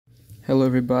Hello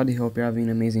everybody, hope you're having an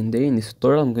amazing day. In this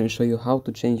tutorial I'm going to show you how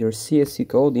to change your CSC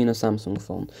code in a Samsung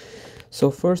phone. So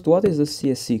first, what is a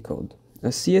CSC code? A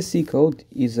CSC code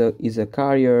is a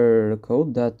carrier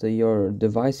code that your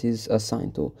device is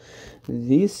assigned to.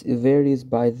 This varies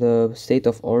by the state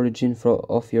of origin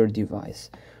of your device.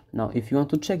 Now if you want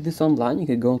to check this online, you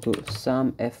can go to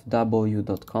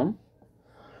samfw.com,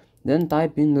 then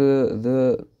type in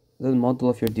the model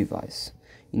of your device.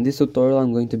 In this tutorial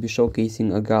I'm going to be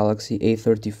showcasing a Galaxy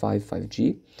A35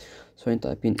 5G. So I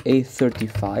type in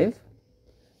A35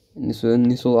 and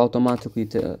this will automatically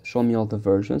show me all the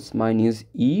versions. Mine is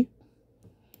E,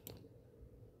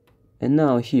 and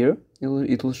now here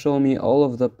it will show me all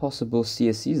of the possible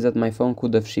CSCs that my phone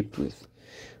could have shipped with.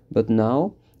 But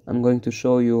now I'm going to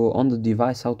show you on the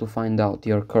device how to find out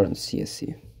your current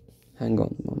CSC. Hang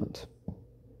on a moment.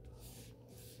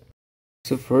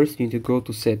 So first you need to go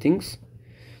to settings,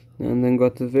 and then go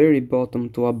at the very bottom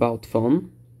to about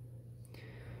phone.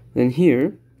 Then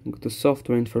here go to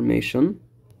software information.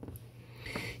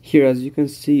 Here, as you can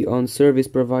see on service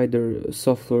provider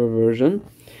software version,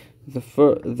 the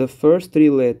first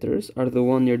three letters are the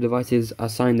one your device is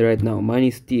assigned right now. Mine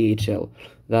is THL,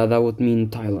 that would mean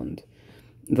Thailand.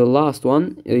 The last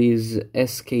one is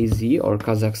SKZ, or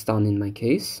Kazakhstan in my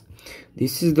case.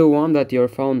 This is the one that your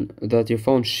phone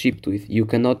shipped with. You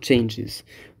cannot change this.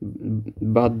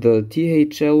 But the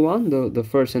THL one, the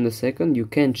first and the second, you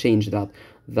can change that.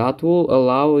 That will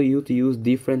allow you to use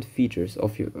different features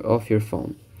of your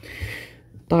phone.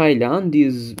 Thailand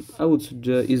is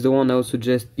the one I would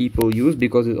suggest people use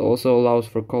because it also allows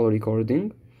for call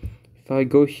recording. If I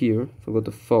go here, if I go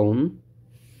to phone,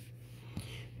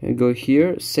 I go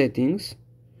here, settings.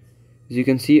 As you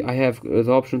can see, I have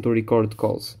the option to record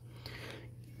calls.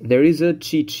 There is a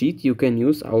cheat sheet you can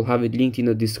use. I will have it linked in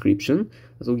the description.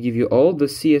 That will give you all the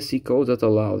CSC codes that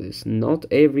allow this. Not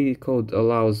every code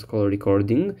allows call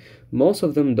recording. Most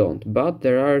of them don't, but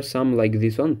there are some like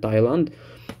this one, Thailand.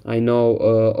 I know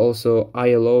also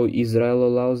ILO, Israel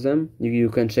allows them. You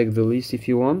can check the list if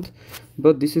you want.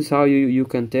 But this is how you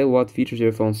can tell what features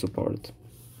your phone support.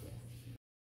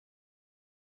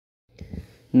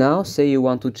 Now say you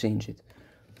want to change it.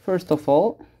 First of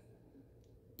all,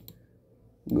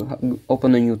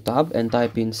 open a new tab and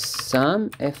type in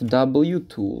samfw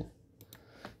tool.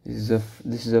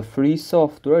 This is a free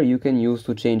software you can use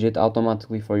to change it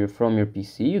automatically from your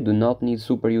PC. You do not need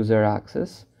super user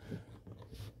access.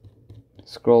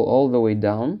 Scroll all the way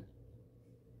down.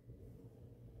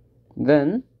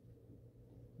 Then,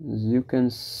 as you can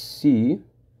see,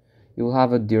 you'll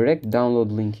have a direct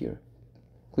download link here.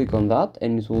 Click on that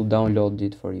and it will download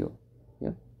it for you.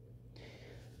 Yeah.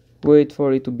 Wait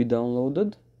for it to be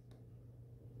downloaded.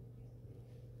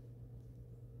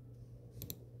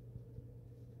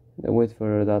 Then wait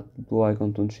for that blue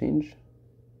icon to change.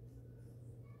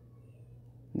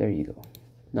 There you go.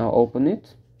 Now open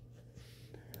it.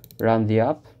 Run the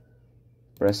app.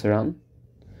 Press run.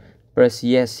 Press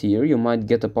yes here. You might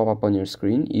get a pop-up on your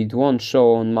screen. It won't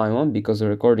show on my one because the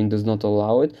recording does not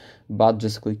allow it, but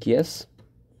just click yes.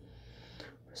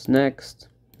 Press next,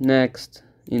 next,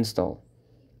 install.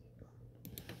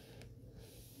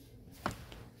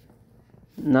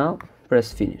 Now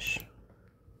press finish.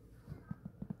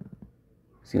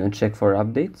 It's gonna check for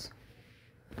updates.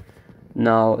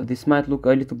 Now this might look a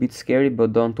little bit scary,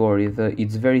 but don't worry,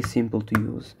 it's very simple to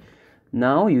use.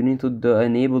 Now you need to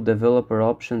enable developer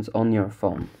options on your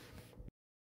phone.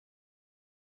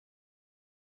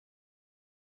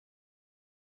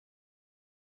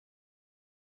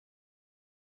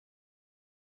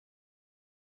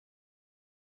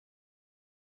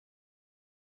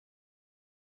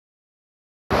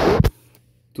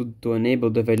 To enable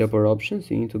developer options,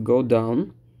 you need to go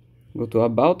down, go to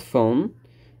about phone,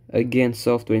 again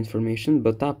software information,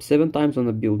 but tap 7 times on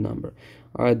the build number.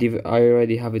 I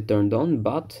already have it turned on,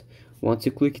 but once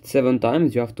you click it 7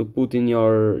 times, you have to put in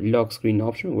your lock screen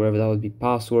option, wherever that would be,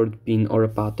 password, PIN, or a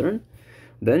pattern.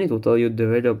 Then it will tell you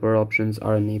developer options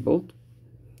are enabled.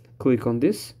 Click on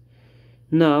this.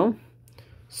 Now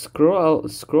scroll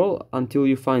until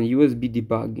you find USB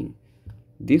debugging.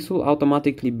 This will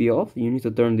automatically be off. You need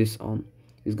to turn this on.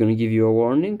 It's going to give you a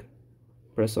warning.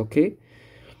 Press OK.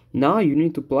 Now you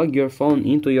need to plug your phone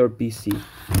into your PC.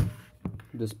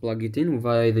 Just plug it in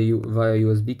via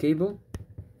USB cable.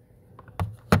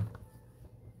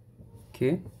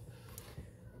 Okay.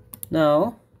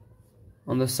 Now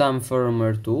on the SAM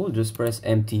firmware tool, just press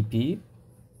MTP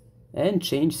and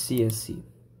change CSC.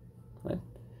 Right?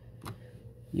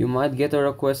 You might get a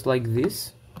request like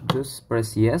this. Just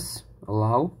press yes.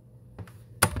 Allow.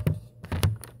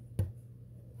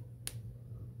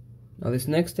 Now this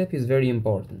next step is very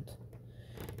important.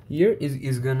 Here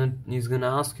is gonna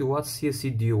ask you what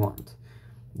CSC do you want.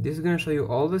 This is gonna show you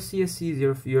all the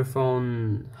CSCs your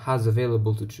phone has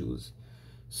available to choose.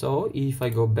 So if I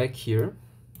go back here,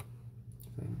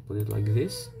 if I put it like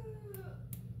this,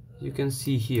 you can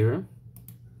see here,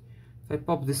 if I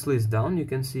pop this list down, you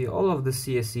can see all of the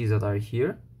CSCs that are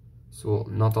here. So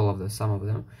not all of them, some of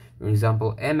them. For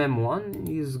example, MM1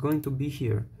 is going to be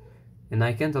here, and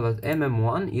I can tell that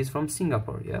MM1 is from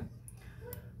Singapore. Yeah,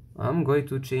 I'm going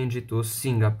to change it to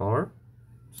Singapore.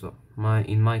 So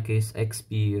in my case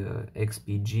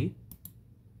XPG.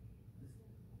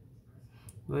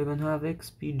 Do I even have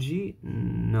XPG?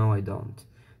 No, I don't.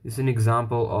 It's an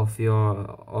example of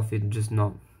it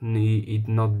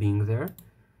not being there.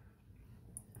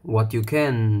 What you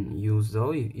can use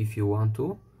though, if you want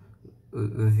to,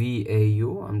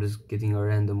 VAU. I'm just getting a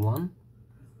random one,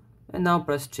 and now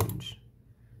press change.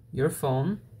 Your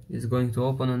phone is going to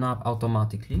open an app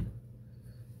automatically,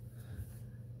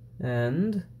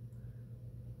 and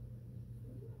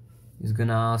it's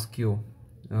gonna ask you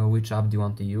which app do you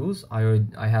want to use.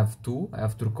 I have two. I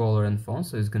have Truecaller and phone,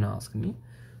 so it's gonna ask me.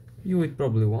 You would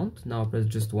probably won't. Now press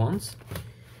just once.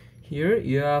 Here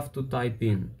you have to type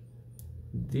in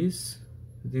this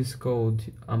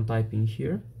code I'm typing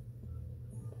here.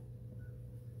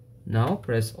 Now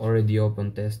press already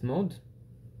open test mode,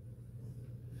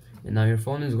 and now your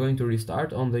phone is going to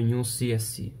restart on the new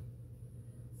CSC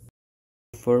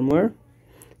firmware.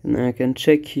 And I can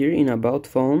check here in about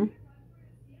phone.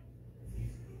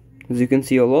 As you can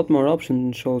see, a lot more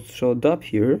options showed up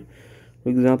here. For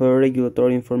example,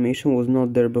 regulatory information was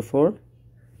not there before.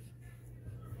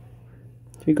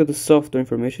 We got the software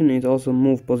information, and it also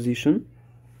move position.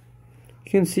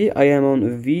 You can see I am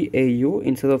on VAU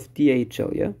instead of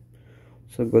THL, yeah?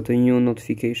 So I got a new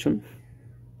notification.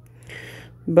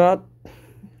 But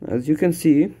as you can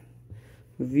see,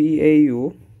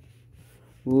 VAU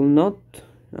will not,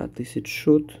 at least it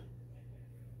should.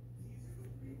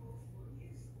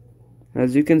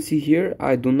 As you can see here,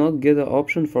 I do not get an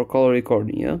option for call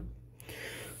recording, yeah?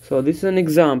 So this is an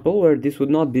example where this would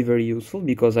not be very useful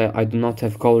because I do not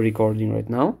have call recording right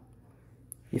now.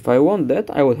 If I want that,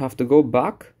 I would have to go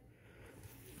back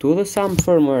to the SAM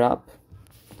firmware app.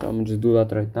 I'm gonna just do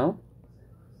that right now.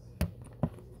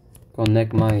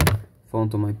 Connect my phone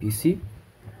to my PC.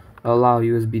 Allow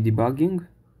USB debugging.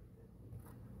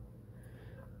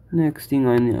 Next thing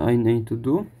I need to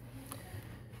do,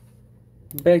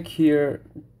 back here,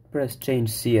 press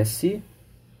change CSC,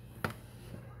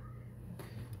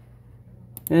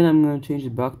 and I'm going to change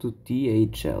it back to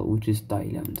THL, which is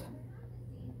Thailand.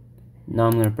 Now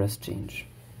I'm going to press change.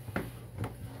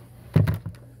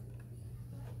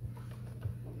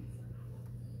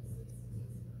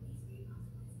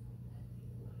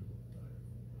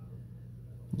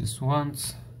 Just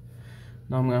once.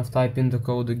 Now I'm going to type in the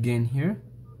code again here.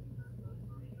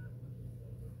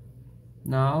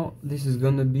 Now this is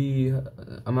gonna be,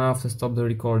 I'm gonna have to stop the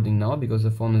recording now because the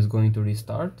phone is going to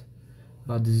restart.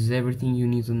 But this is everything you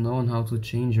need to know on how to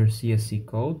change your CSC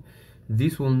code.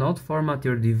 This will not format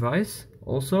your device.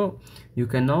 Also, you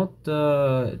cannot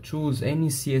choose any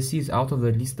CSCs out of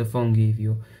the list the phone gave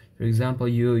you. For example,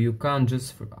 you can't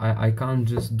just, I can't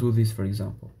just do this, for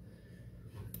example.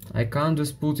 I can't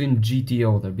just put in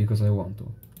GTO there because I want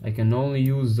to. I can only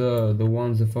use the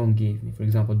ones the phone gave me. For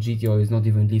example, GTO is not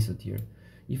even listed here.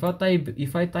 If I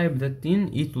type that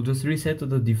in, it will just reset to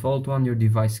the default one your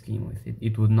device came with.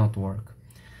 It would not work.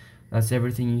 That's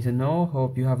everything you need to know.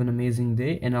 Hope you have an amazing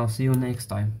day, and I'll see you next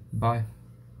time. Bye.